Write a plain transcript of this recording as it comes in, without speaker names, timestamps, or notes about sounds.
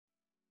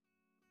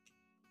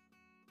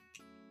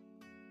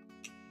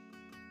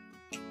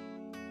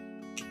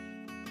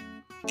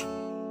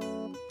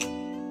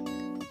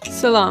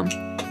Salam.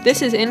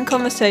 This is In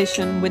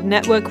Conversation with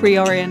Network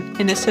Reorient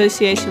in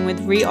association with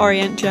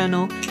Reorient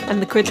Journal and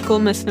the Critical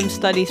Muslim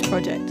Studies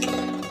Project.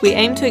 We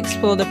aim to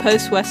explore the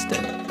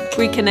post-Western,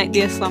 reconnect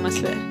the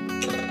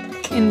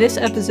Islamosphere. In this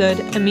episode,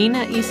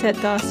 Amina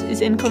Iset Das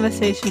is in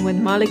conversation with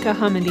Malika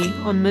Hamidi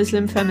on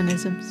Muslim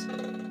feminisms.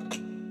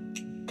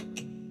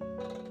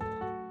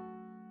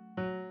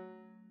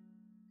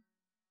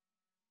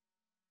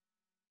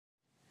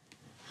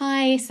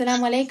 Hi,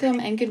 Assalamu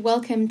alaikum, and good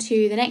welcome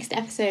to the next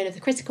episode of the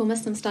Critical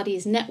Muslim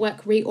Studies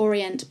Network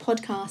Reorient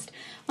podcast.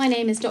 My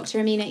name is Dr.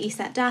 Amina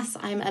Iset Das.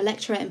 I'm a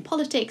lecturer in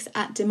politics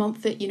at De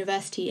Montfort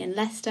University in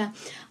Leicester.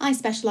 I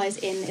specialise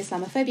in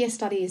Islamophobia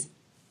studies,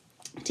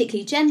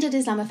 particularly gendered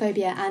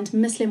Islamophobia and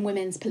Muslim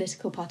women's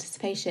political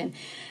participation.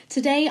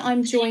 Today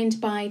I'm joined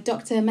by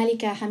Dr.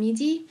 Malika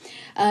Hamidi.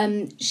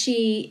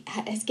 She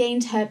has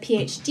gained her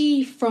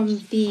PhD from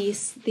the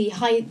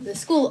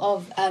School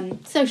of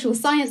Social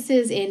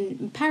Sciences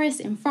in Paris,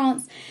 in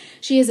France.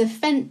 She is a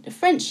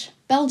French,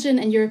 Belgian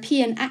and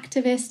European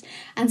activist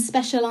and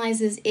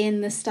specialises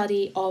in the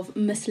study of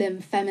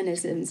Muslim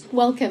feminisms.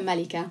 Welcome,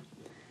 Malika.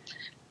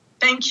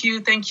 Thank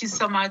you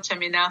so much,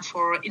 Amina,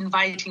 for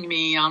inviting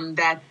me on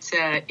that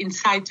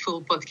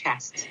insightful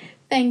podcast.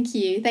 Thank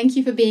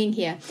you for being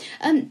here.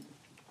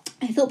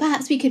 I thought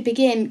perhaps we could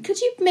begin. Could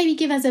you maybe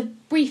give us a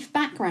brief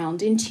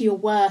background into your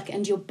work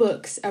and your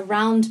books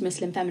around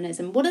Muslim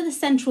feminism? What are the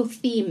central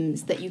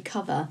themes that you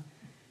cover?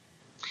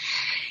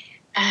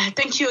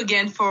 Thank you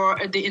again for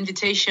the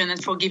invitation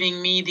and for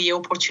giving me the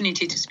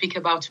opportunity to speak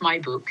about my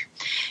book.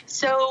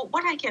 So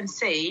what I can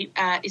say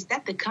is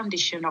that the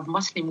condition of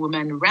Muslim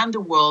women around the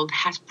world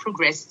has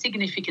progressed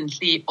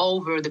significantly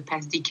over the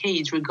past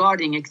decades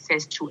regarding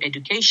access to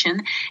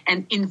education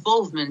and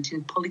involvement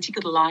in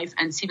political life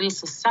and civil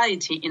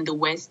society in the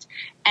West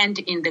and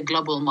in the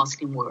global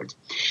Muslim world.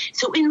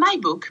 So in my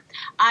book,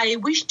 I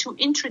wish to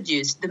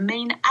introduce the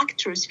main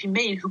actors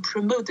female who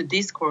promote the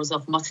discourse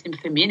of Muslim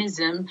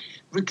feminism,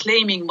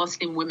 reclaiming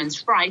Muslim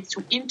women's right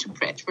to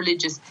interpret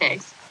religious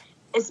texts,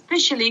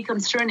 especially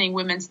concerning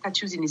women's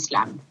status in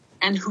Islam,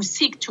 and who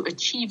seek to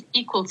achieve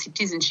equal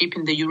citizenship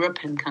in the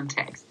European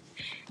context.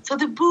 So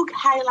the book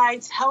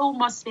highlights how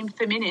Muslim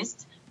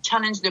feminists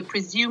challenge the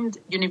presumed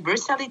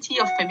universality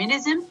of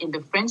feminism in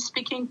the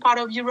French-speaking part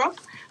of Europe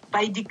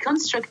by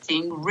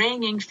deconstructing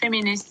reigning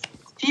feminist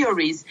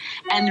theories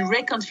and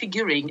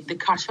reconfiguring the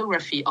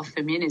cartography of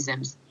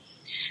feminisms.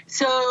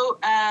 So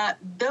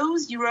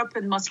those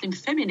European Muslim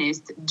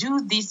feminists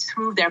do this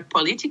through their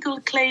political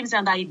claims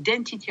and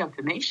identity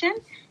affirmation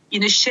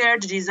in a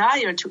shared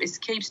desire to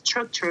escape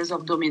structures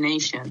of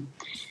domination.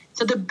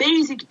 So the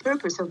basic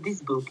purpose of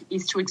this book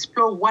is to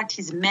explore what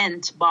is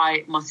meant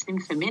by Muslim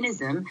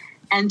feminism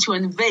and to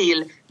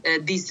unveil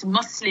this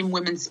Muslim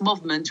women's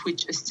movement,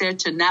 which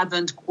asserts an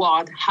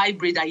avant-garde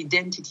hybrid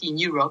identity in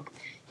Europe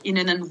in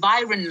an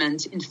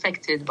environment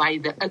infected by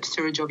the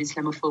upsurge of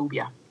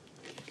Islamophobia.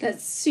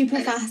 That's super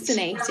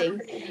fascinating.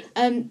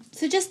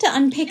 So just to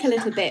unpick a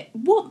little bit,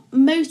 what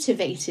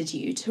motivated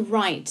you to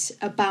write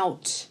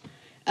about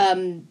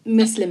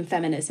Muslim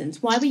feminisms?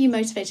 Why were you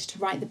motivated to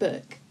write the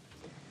book?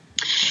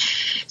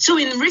 So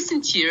in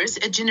recent years,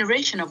 a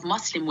generation of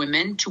Muslim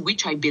women, to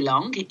which I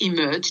belong,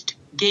 emerged,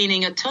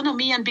 gaining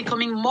autonomy and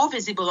becoming more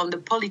visible on the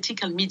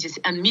political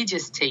media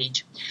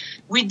stage.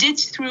 We did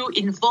through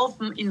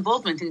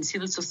involvement in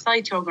civil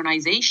society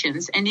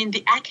organizations and in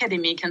the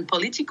academic and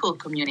political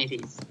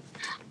communities.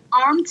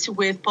 Armed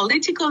with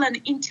political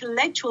and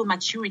intellectual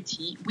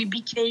maturity, we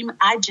became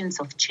agents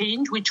of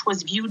change, which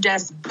was viewed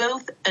as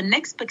both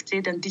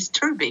unexpected and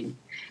disturbing.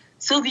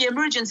 So the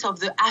emergence of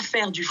the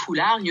Affaire du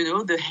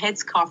Foulard, the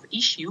headscarf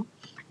issue,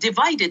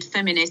 divided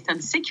feminist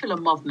and secular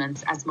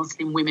movements as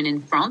Muslim women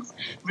in France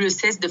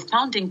reassessed the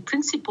founding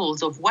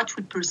principles of what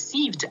we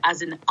perceived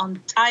as an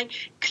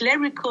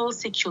anti-clerical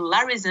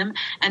secularism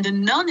and a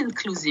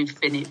non-inclusive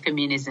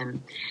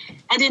feminism.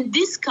 And in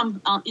this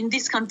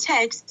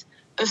context,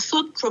 a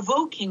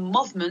thought-provoking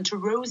movement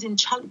arose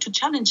to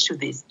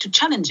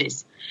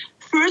challenges,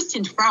 first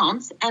in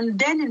France and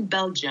then in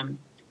Belgium.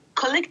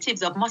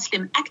 Collectives of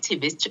Muslim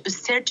activists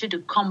asserted a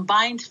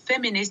combined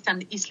feminist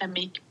and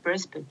Islamic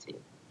perspective.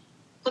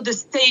 So the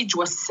stage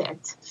was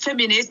set.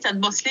 Feminist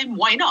and Muslim,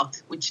 why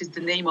not? Which is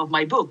the name of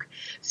my book.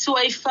 So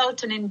I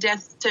felt an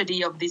in-depth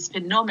study of this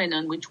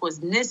phenomenon, which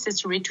was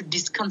necessary to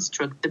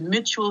deconstruct the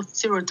mutual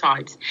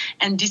stereotypes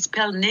and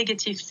dispel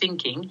negative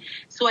thinking.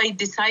 So I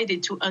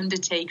decided to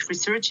undertake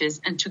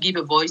researches and to give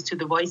a voice to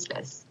the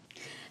voiceless.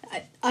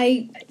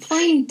 I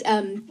find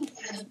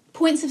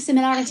points of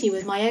similarity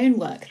with my own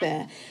work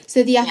there.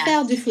 So the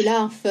Affaire du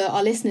Foulard, for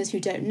our listeners who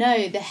don't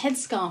know, the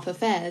headscarf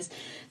affairs,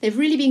 they've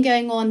really been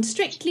going on,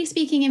 strictly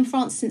speaking, in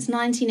France since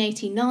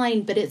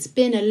 1989, but it's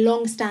been a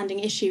long-standing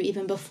issue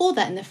even before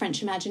that in the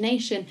French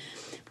imagination,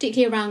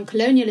 particularly around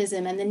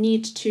colonialism and the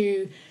need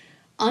to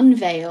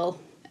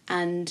unveil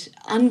and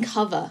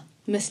uncover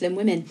Muslim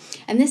women.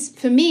 And this,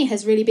 for me,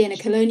 has really been a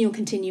colonial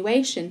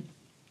continuation.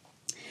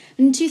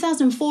 In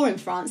 2004 in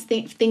France,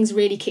 things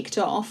really kicked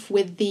off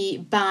with the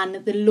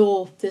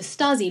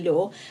Stasi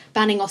law,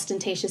 banning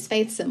ostentatious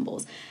faith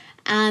symbols.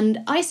 And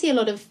I see a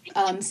lot of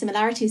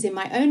similarities in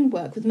my own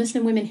work with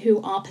Muslim women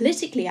who are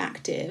politically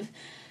active,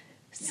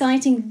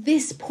 citing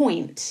this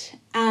point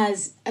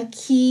as a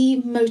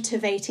key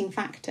motivating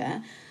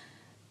factor.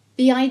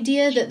 The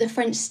idea that the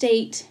French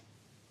state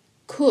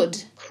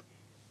could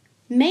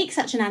make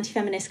such an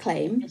anti-feminist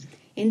claim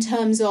in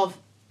terms of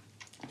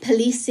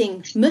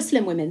policing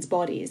Muslim women's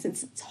bodies.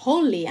 It's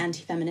wholly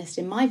anti-feminist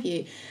in my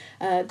view,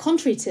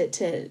 contrary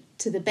to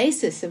the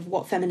basis of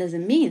what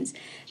feminism means.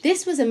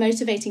 This was a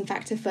motivating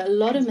factor for a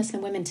lot of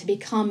Muslim women to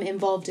become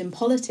involved in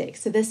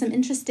politics. So there's some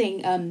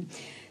interesting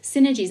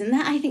synergies, and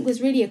that I think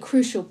was really a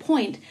crucial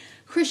point,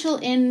 crucial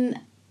in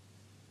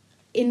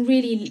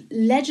really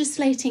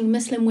legislating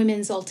Muslim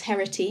women's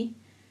alterity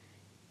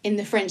in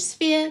the French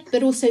sphere,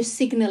 but also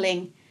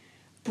signalling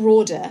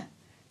broader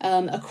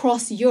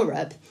across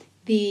Europe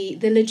the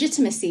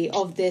legitimacy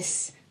of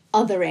this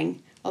othering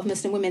of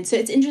Muslim women. So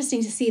it's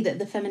interesting to see that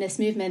the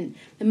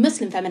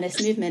Muslim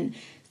feminist movement,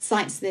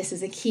 cites this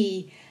as a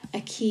key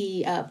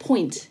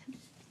point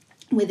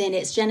within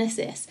its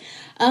genesis.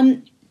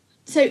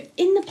 So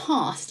in the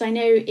past, I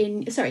know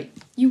in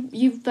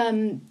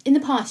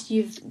the past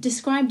you've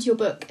described your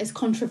book as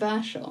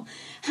controversial.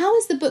 How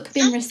has the book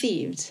been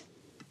received?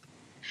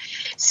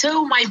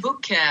 So my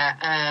book,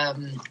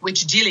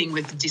 which dealing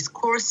with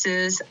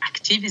discourses,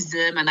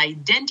 activism, and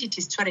identity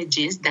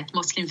strategies that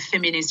Muslim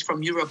feminists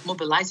from Europe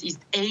mobilize, is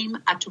aimed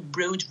at a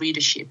broad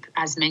readership,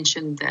 as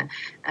mentioned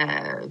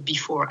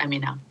before,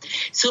 Amina.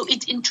 So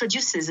it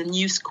introduces a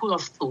new school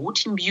of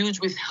thought imbued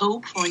with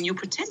hope for a new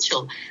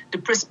potential, the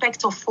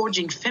prospect of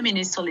forging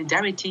feminist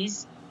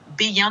solidarities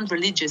beyond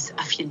religious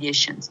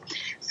affiliations.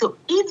 So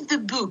if the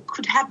book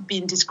could have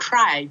been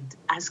described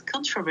as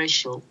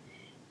controversial,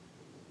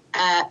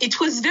 it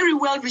was very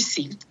well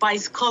received by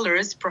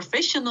scholars,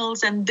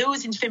 professionals, and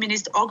those in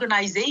feminist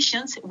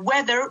organizations,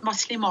 whether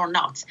Muslim or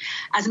not.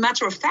 As a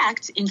matter of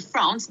fact, in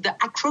France, the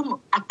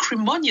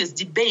acrimonious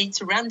debate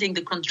surrounding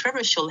the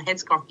controversial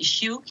headscarf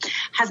issue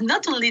has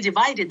not only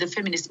divided the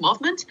feminist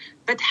movement,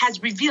 but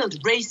has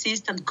revealed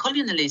racist and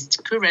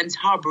colonialist currents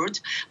harbored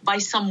by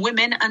some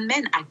women and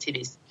men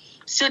activists.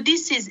 So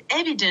this is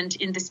evident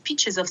in the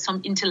speeches of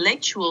some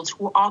intellectuals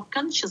who are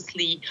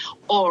consciously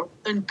or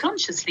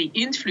unconsciously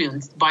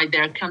influenced by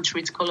their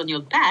country's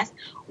colonial past,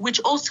 which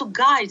also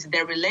guides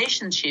their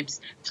relationships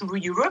to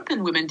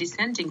European women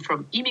descending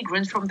from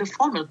immigrants from the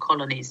former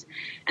colonies.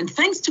 And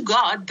thanks to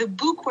God, the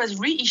book was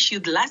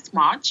reissued last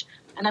March,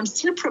 and I'm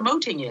still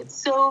promoting it.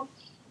 So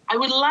I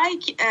would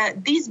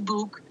like this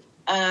book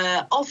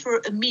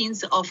offer a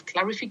means of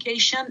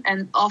clarification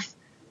and of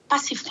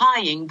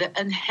pacifying the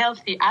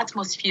unhealthy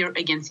atmosphere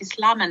against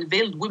Islam and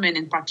veiled women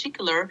in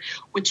particular,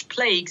 which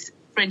plagues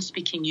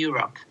French-speaking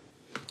Europe.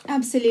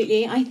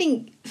 Absolutely. I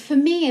think for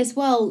me as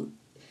well,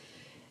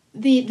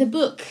 the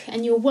book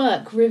and your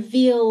work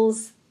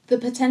reveals the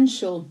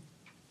potential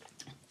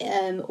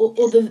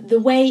or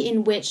the way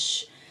in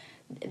which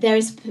there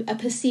is a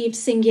perceived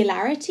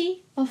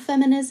singularity of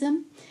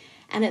feminism,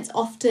 and it's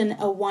often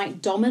a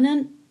white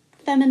dominant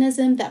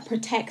feminism that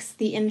protects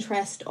the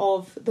interest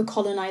of the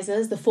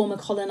colonizers, the former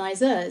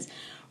colonizers,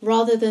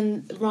 rather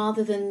than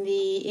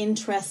the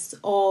interests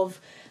of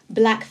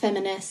Black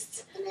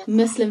feminists,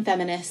 Muslim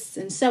feminists,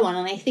 and so on.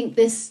 And I think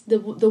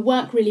the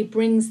work really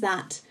brings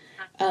that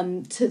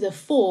to the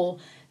fore,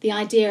 the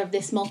idea of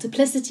this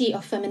multiplicity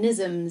of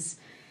feminisms,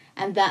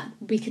 and that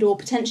we could all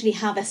potentially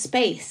have a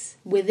space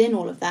within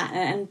all of that.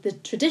 And the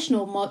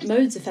traditional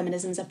modes of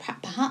feminisms are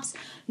perhaps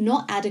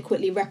not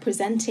adequately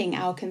representing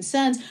our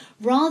concerns.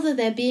 Rather,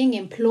 they're being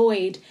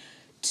employed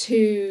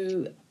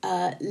to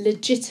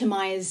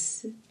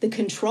legitimize the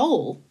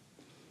control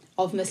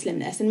of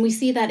Muslimness. And we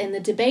see that in the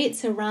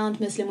debates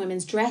around Muslim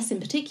women's dress in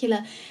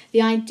particular,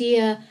 the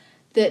idea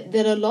that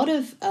a lot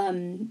of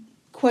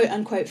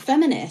quote-unquote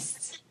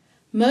feminists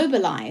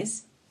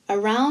mobilize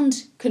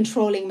around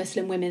controlling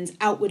Muslim women's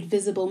outward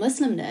visible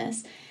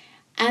Muslimness,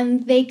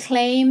 and they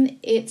claim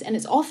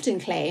it's often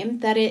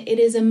claimed that it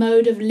is a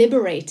mode of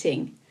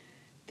liberating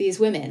these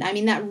women. I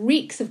mean, that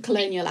reeks of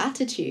colonial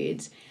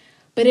attitudes,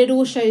 but it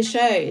also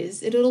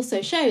shows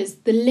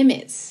the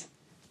limits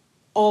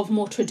of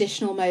more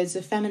traditional modes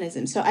of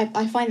feminism. So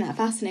I find that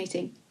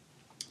fascinating.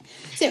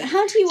 So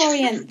how do you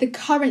orient the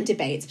current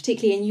debates,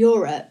 particularly in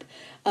Europe,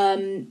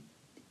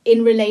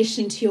 in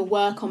relation to your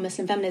work on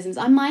Muslim feminisms?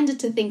 I'm minded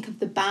to think of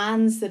the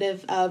bans that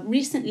have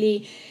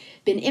recently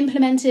been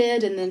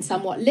implemented and then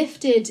somewhat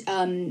lifted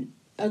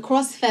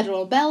across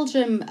federal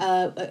Belgium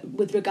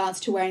with regards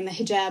to wearing the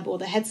hijab or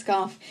the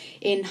headscarf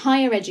in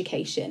higher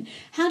education.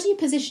 How do you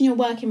position your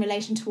work in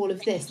relation to all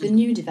of this, the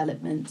new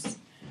developments?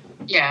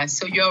 Yeah,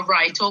 so you're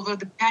right. Over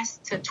the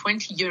past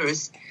 20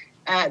 years,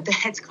 the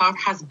headscarf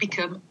has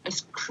become a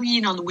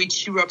screen on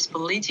which Europe's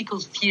political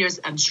fears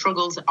and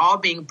struggles are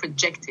being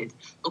projected,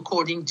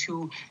 according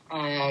to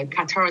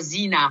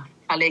Katarzyna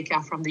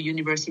Faleka from the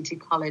University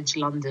College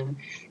London.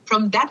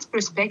 From that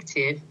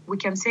perspective, we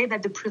can say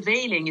that the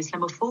prevailing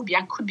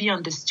Islamophobia could be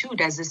understood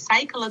as a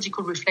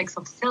psychological reflex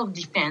of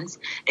self-defense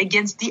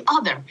against the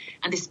other,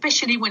 and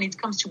especially when it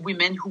comes to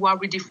women who are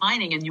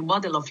redefining a new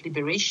model of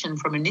liberation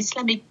from an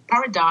Islamic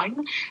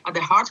paradigm at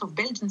the heart of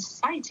Belgian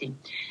society.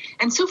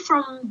 And so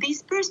from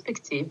this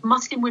perspective,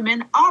 Muslim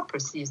women are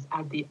perceived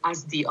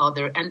as the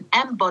other and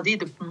embody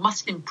the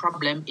Muslim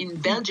problem in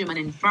Belgium and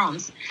in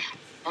France,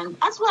 and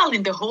as well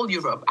in the whole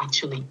Europe,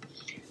 actually.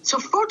 So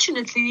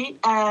fortunately,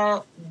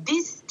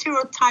 this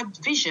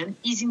stereotyped vision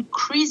is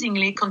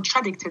increasingly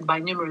contradicted by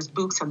numerous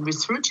books and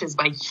researches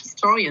by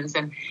historians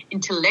and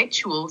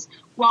intellectuals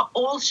who are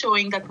all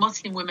showing that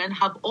Muslim women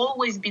have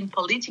always been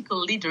political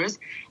leaders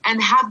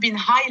and have been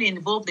highly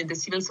involved in the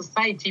civil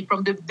society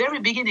from the very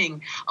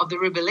beginning of the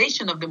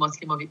revelation of the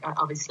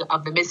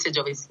of the message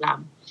of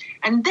Islam.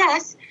 And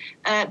thus,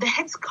 the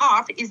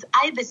headscarf is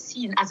either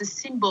seen as a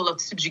symbol of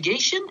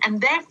subjugation,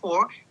 and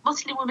therefore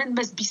Muslim women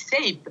must be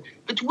saved.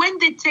 But when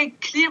they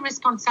take clear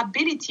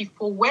responsibility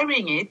for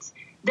wearing it,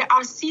 they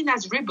are seen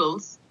as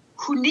rebels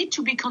who need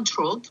to be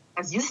controlled,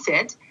 as you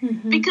said,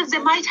 because they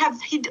might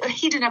have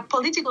hidden a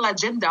political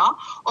agenda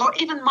or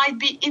even might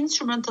be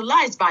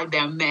instrumentalized by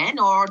their men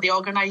or the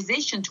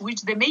organization to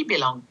which they may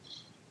belong.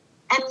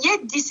 And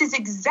yet this is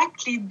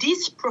exactly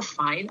this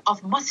profile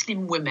of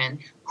Muslim women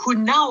who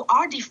now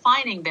are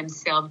defining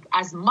themselves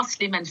as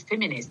Muslim and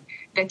feminist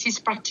that is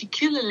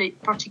particularly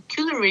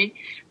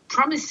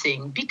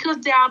promising,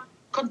 because they are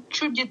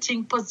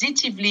contributing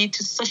positively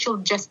to social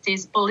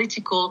justice,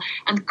 political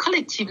and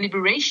collective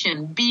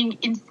liberation, being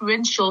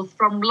influential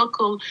from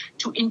local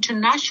to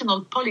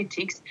international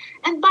politics,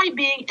 and by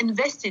being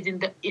invested in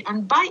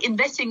by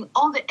investing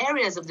all the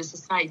areas of the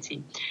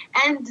society.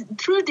 And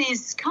through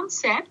this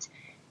concept,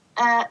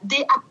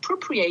 they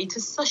appropriate a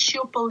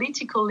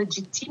socio-political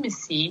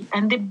legitimacy,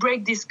 and they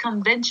break this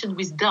convention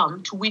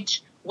wisdom to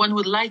which one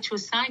would like to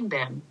assign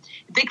them.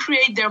 They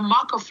create their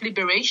mark of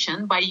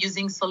liberation by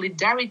using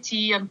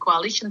solidarity and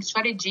coalition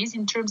strategies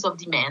in terms of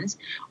demands,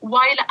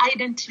 while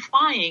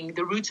identifying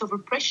the roots of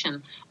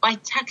oppression by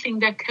tackling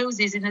their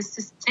causes in a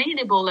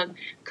sustainable and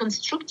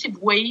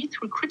constructive way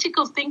through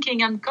critical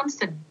thinking and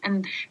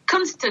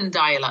constant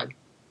dialogue.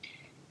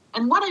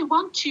 And what I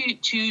want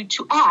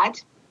to add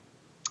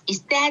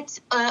is that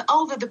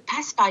over the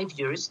past 5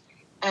 years,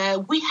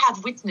 we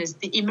have witnessed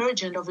the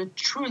emergence of a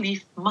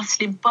truly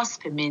Muslim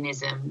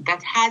post-feminism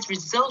that has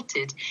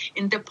resulted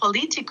in the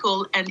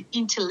political and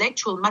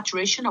intellectual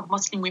maturation of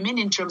Muslim women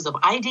in terms of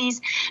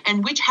ideas,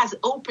 and which has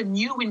opened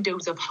new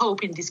windows of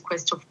hope in this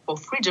quest for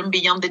freedom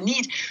beyond the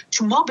need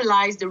to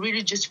mobilize the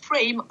religious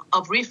frame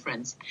of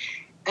reference.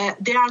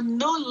 They are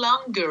no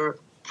longer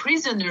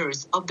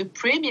prisoners of the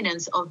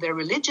preeminence of their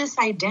religious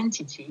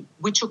identity,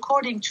 which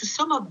according to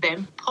some of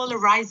them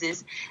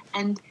polarizes,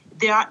 and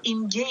they are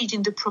engaged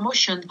in the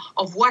promotion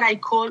of what I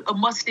call a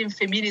Muslim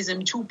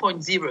feminism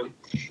 2.0,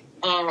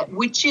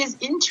 which is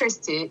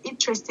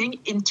interesting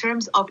in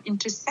terms of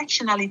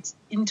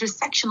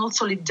intersectional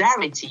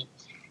solidarity.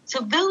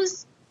 So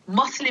those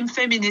Muslim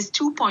feminists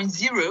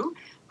 2.0,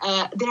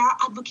 they are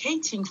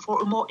advocating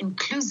for a more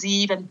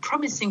inclusive and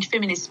promising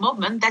feminist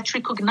movement that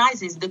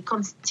recognizes the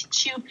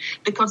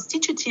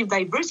constitutive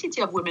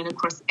diversity of women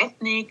across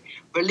ethnic,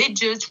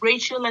 religious,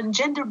 racial, and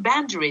gender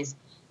boundaries.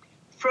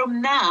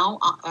 From now,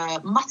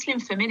 Muslim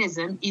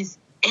feminism is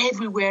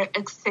everywhere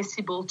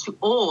accessible to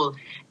all,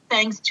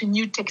 thanks to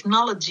new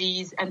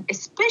technologies and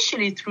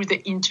especially through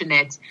the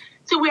internet.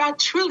 So we are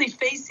truly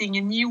facing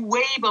a new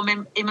wave of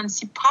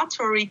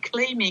emancipatory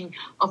claiming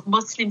of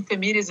Muslim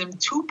feminism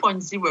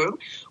 2.0,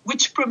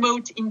 which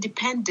promote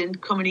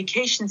independent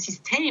communication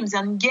systems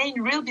and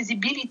gain real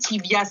visibility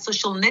via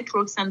social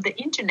networks and the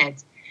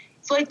internet.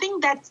 So I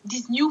think that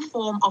this new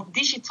form of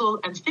digital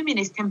and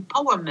feminist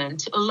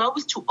empowerment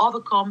allows to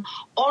overcome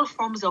all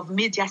forms of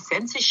media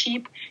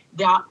censorship.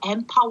 They are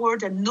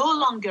empowered and no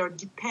longer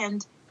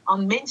depend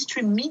on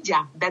mainstream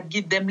media that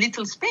give them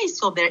little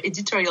space for their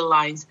editorial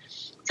lines.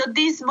 So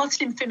these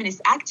Muslim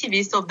feminist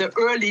activists of the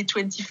early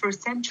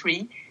 21st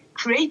century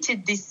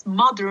created this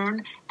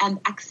modern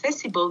and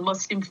accessible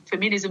Muslim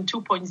feminism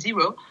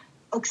 2.0,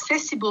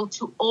 accessible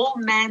to all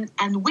men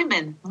and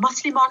women,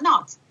 Muslim or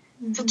not.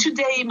 Mm-hmm. So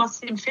today,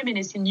 Muslim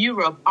feminists in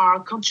Europe are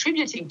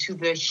contributing to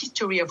the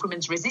history of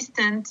women's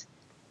resistance,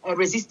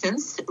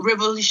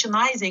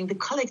 revolutionizing the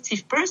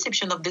collective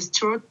perception of the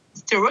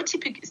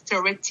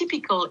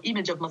stereotypical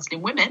image of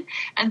Muslim women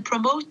and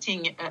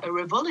promoting a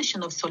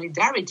revolution of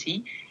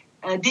solidarity.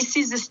 This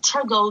is a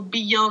struggle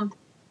beyond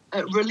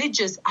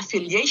religious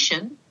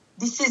affiliation.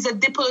 This is a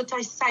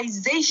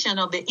depoliticization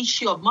of the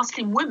issue of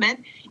Muslim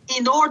women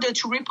in order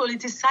to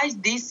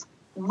repoliticize this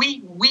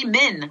we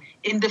women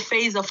in the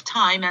phase of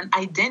time and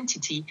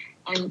identity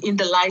and in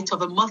the light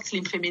of a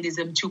Muslim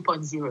feminism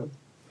 2.0.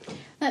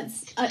 I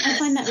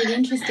find that really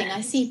interesting.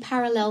 I see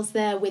parallels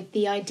there with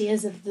the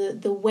ideas of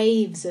the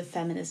waves of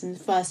feminism,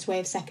 first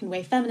wave, second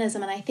wave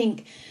feminism, and I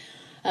think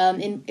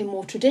in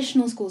more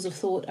traditional schools of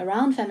thought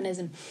around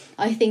feminism,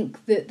 I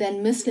think that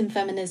then Muslim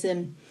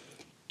feminism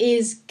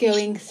is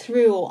going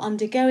through or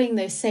undergoing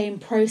those same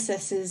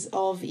processes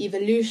of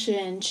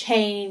evolution,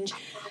 change,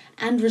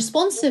 and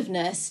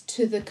responsiveness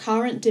to the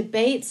current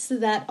debates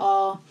that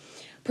are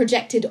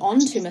projected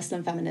onto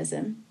Muslim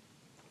feminism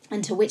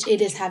and to which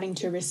it is having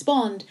to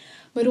respond,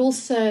 but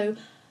also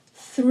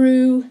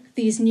through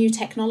these new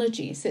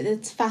technologies. So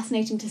it's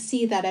fascinating to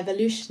see that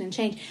evolution and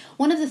change.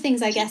 One of the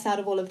things, I guess, out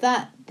of all of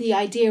that, the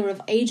idea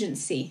of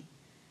agency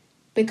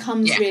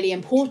becomes really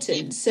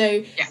important.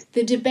 So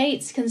the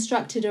debates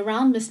constructed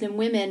around Muslim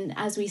women,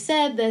 as we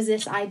said, there's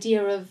this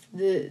idea of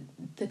the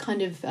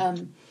kind of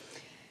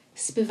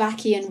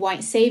Spivakian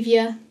white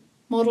savior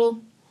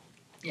model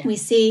we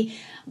see.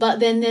 But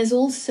then there's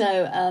also,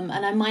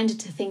 and I'm minded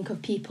to think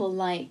of people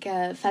like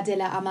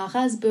Fadela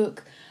Amara's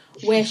book,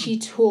 where she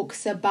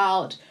talks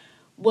about,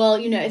 well,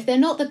 you know, if they're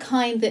not the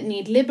kind that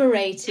need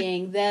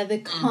liberating, they're the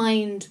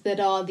kind that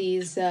are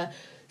these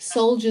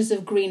soldiers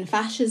of green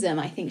fascism,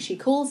 I think she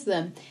calls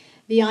them.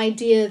 The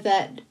idea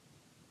that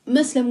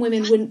Muslim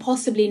women wouldn't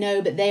possibly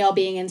know, but they are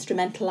being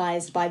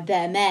instrumentalized by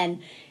their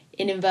men,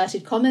 in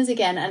inverted commas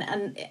again.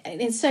 And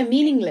it's so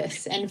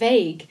meaningless and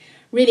vague,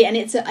 really. And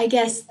it's, I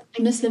guess,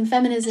 Muslim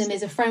feminism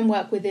is a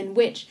framework within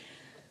which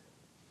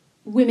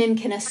women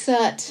can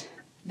assert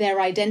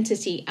their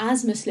identity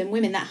as Muslim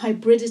women, that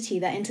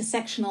hybridity, that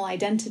intersectional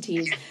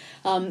identities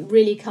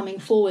really coming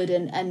forward,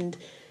 and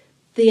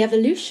the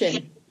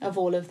evolution of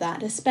all of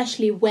that,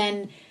 especially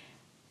when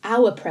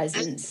our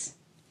presence,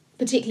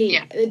 particularly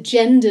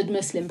gendered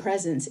Muslim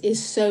presence,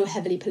 is so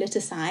heavily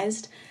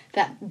politicized,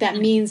 that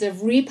means of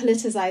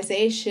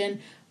repoliticization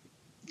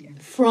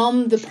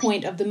from the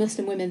point of the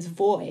Muslim woman's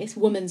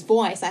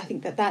voice. I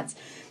think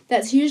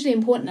that's hugely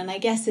important, and I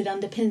guess it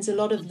underpins a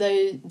lot of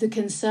the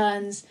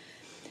concerns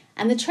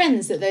and the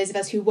trends that those of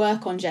us who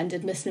work on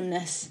gendered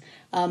Muslimness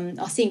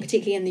are seeing,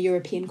 particularly in the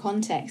European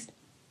context.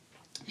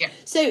 Yeah.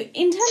 So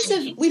in terms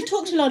of, we've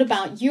talked a lot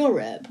about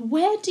Europe,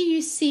 where do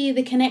you see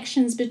the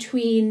connections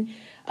between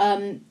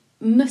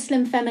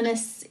Muslim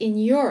feminists in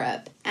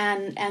Europe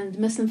and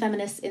Muslim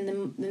feminists in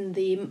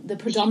the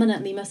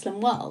predominantly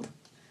Muslim world?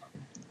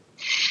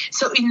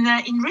 So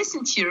in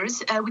recent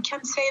years, we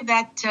can say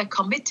that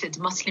committed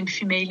Muslim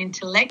female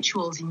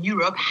intellectuals in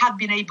Europe have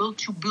been able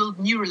to build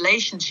new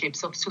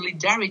relationships of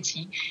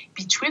solidarity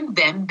between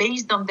them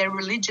based on their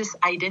religious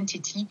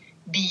identity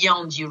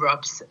beyond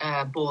Europe's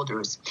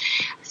borders.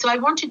 So I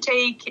want to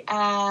take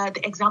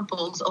the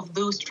examples of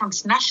those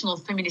transnational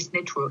feminist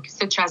networks,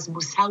 such as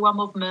Musawa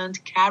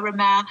Movement,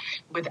 Karama,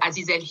 with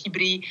Aziz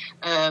El-Hibri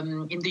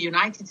in the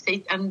United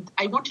States. And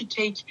I want to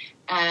take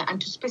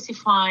and to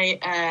specify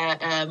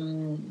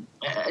an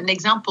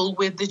example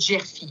with the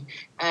GERFI.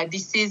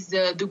 This is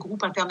the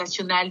Groupe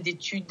International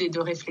d'Études et de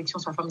Réflexion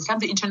sur la Femme Islam,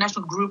 the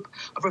International Group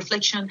of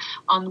Reflection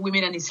on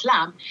Women and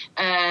Islam,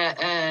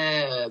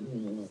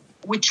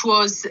 which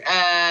was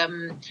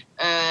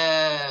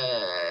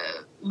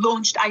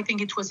launched, I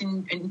think it was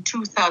in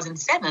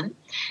 2007.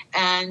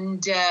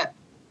 And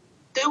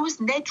those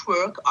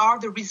networks are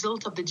the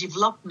result of the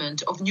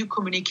development of new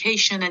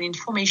communication and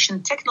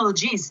information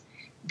technologies,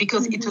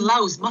 because it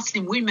allows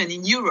Muslim women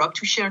in Europe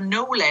to share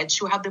knowledge,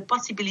 to have the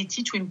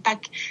possibility to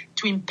impact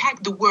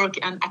the work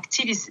and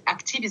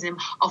activism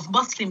of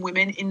Muslim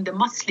women in the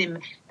Muslim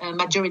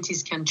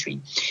majorities country.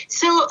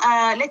 So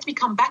let me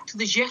come back to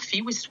the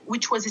GERFI,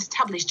 which was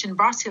established in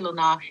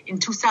Barcelona in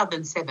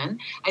 2007.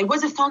 I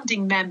was a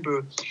founding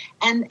member,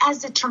 and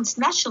as a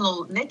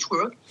transnational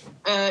network,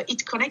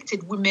 it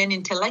connected women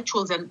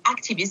intellectuals and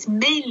activists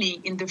mainly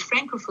in the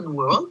Francophone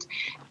world,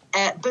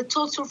 but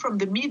also from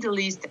the Middle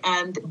East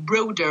and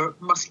broader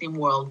Muslim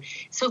world.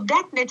 So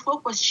that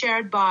network was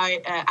shared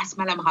by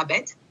Asma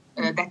Lamrabet,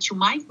 that you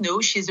might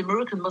know. She's an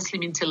American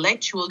Muslim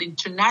intellectual,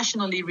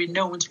 internationally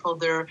renowned for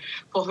her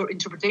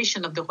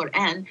interpretation of the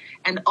Quran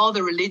and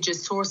other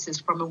religious sources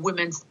from a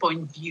woman's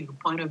point of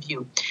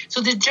view.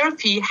 So the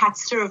GERFI had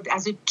served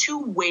as a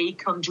two-way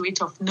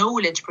conduit of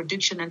knowledge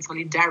production and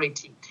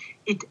solidarity.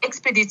 It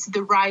expedites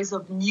the rise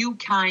of new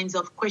kinds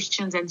of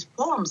questions and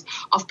forms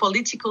of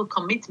political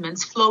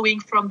commitments flowing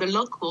from the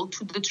local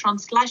to the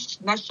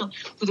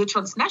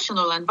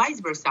transnational and vice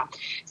versa.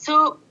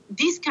 So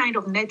this kind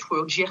of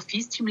network,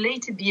 GERFI,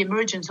 stimulated the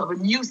emergence of a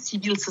new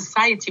civil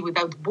society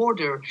without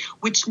border,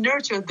 which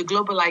nurtured the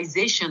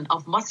globalization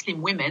of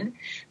Muslim women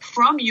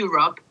from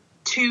Europe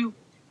to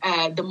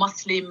the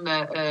Muslim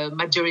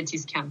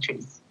majorities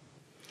countries.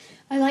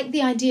 I like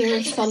the idea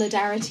of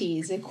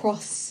solidarities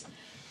across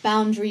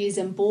boundaries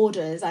and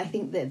borders. I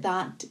think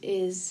that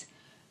is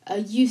a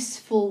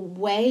useful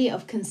way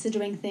of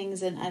considering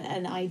things, and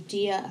an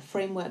idea, a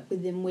framework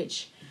within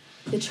which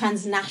the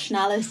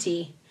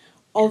transnationality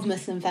of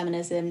Muslim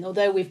feminism,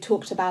 although we've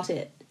talked about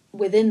it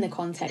within the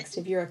context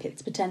of Europe,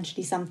 it's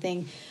potentially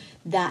something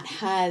that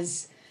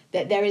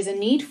there is a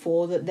need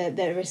for, that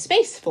there is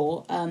space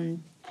for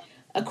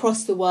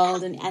across the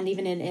world, and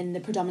even in the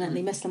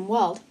predominantly Muslim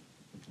world.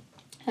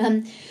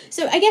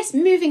 So I guess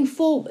moving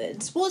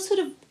forwards, what sort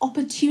of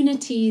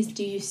opportunities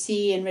do you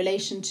see in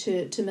relation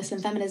to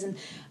Muslim feminism,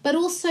 but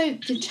also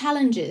the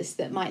challenges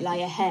that might lie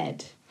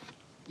ahead?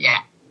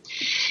 Yeah.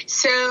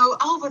 So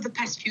over the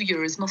past few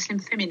years, Muslim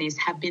feminists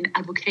have been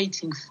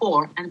advocating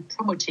for and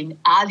promoting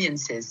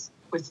alliances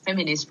with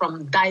feminists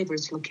from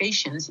diverse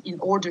locations in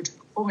order to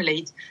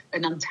formulate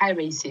an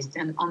anti-racist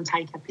and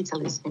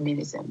anti-capitalist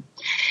feminism.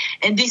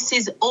 And this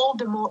is all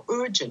the more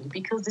urgent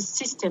because the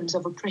systems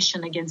of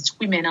oppression against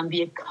women on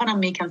the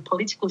economic and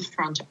political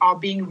front are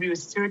being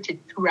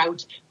reasserted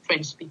throughout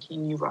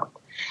French-speaking Europe.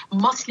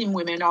 Muslim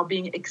women are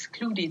being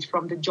excluded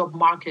from the job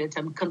market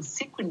and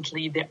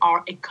consequently they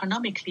are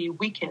economically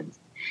weakened.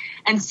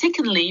 And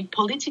secondly,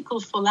 political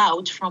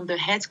fallout from the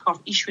headscarf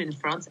issue in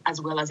France,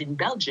 as well as in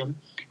Belgium,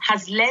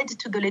 has led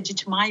to the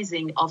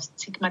legitimizing of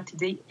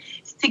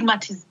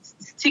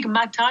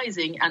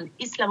stigmatizing and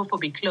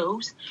Islamophobic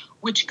laws,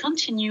 which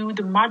continue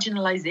the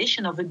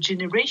marginalization of a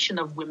generation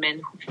of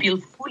women who feel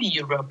fully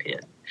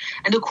European.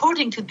 And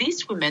according to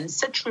these women,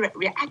 such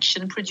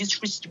reaction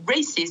produced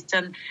racist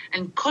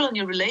and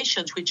colonial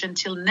relations, which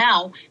until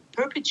now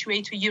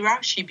perpetuate a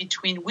hierarchy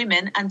between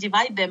women and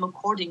divide them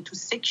according to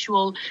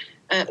sexual,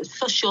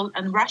 social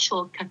and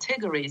racial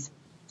categories.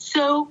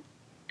 So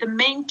the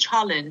main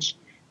challenge,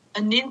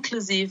 an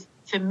inclusive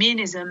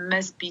feminism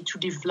must be to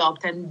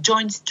develop and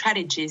joint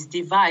strategies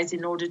devised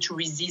in order to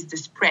resist the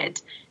spread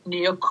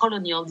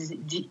neo-colonial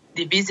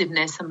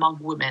divisiveness among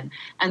women.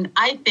 And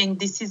I think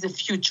this is the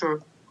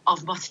future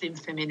of Muslim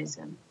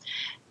feminism.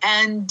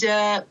 And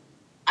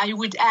I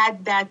would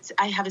add that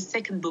I have a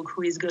second book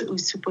who's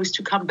supposed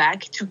to come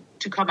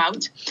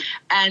out,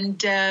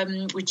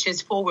 and which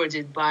is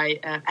forwarded by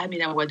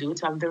Amina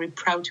Wadoud. I'm very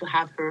proud to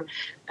have her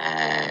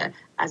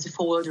as a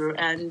forwarder,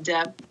 and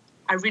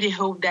I really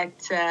hope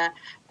that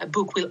a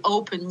book will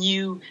open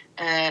new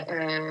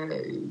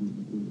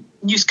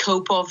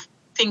scope of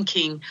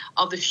thinking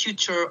of the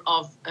future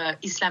of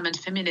Islam and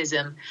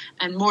feminism,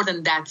 and more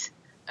than that,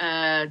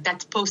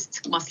 that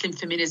post-Muslim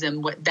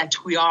feminism that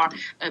we are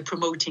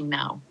promoting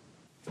now.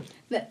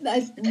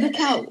 I look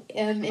out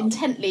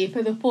intently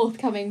for the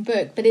forthcoming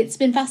book, but it's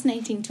been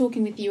fascinating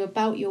talking with you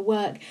about your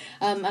work,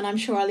 and I'm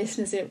sure our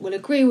listeners will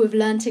agree we've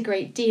learnt a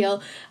great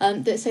deal.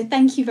 So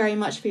thank you very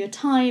much for your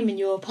time and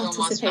your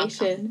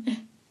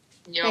participation.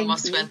 You're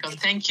most welcome.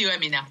 Thank you,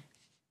 Amina.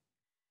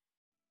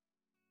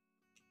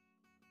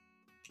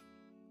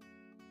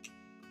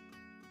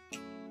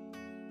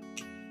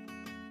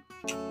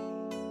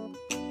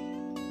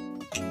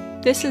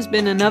 This has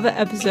been another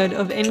episode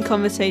of In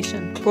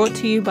Conversation, brought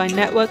to you by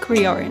Network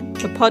Reorient,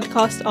 the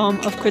podcast arm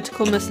of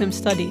Critical Muslim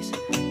Studies.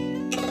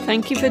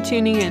 Thank you for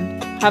tuning in.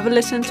 Have a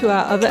listen to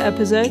our other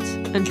episodes,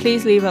 and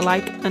please leave a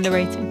like and a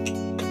rating.